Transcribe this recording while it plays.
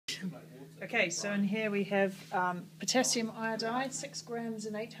Okay, so in here we have potassium iodide, 6 grams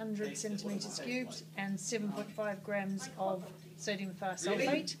in 800 centimetres cubed, and 7.5 grams of sodium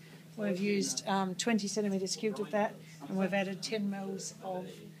thiosulfate. We've used 20 centimetres cubed of that, and we've added 10 mils of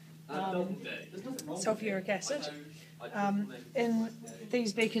sulfuric acid. In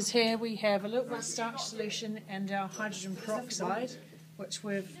these beakers here we have a little bit of starch solution and our hydrogen peroxide, which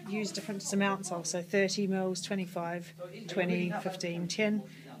we've used different amounts of, so 30 mils, 25, 20, 15, 10,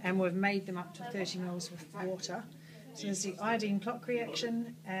 and we've made them up to 30 mils with water. So there's the iodine clock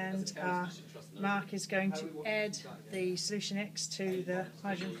reaction, and Mark is going to add the solution X to the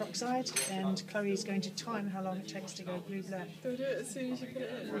hydrogen peroxide, and Chloe is going to time how long it takes to go blue-black. Do we do it as soon as you put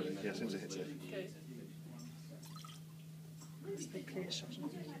it in? Yeah, as soon as it hits it. Okay. It's the clear shot. Someone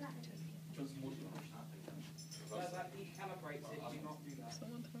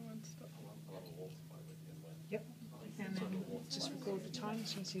tell me when to stop. Yep, and then just record the time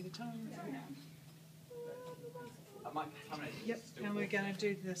so you can see the time. Yep, and we're going to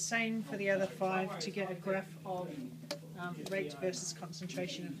do the same for the other 5 to get a graph of rate versus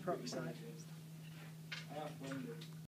concentration of peroxide.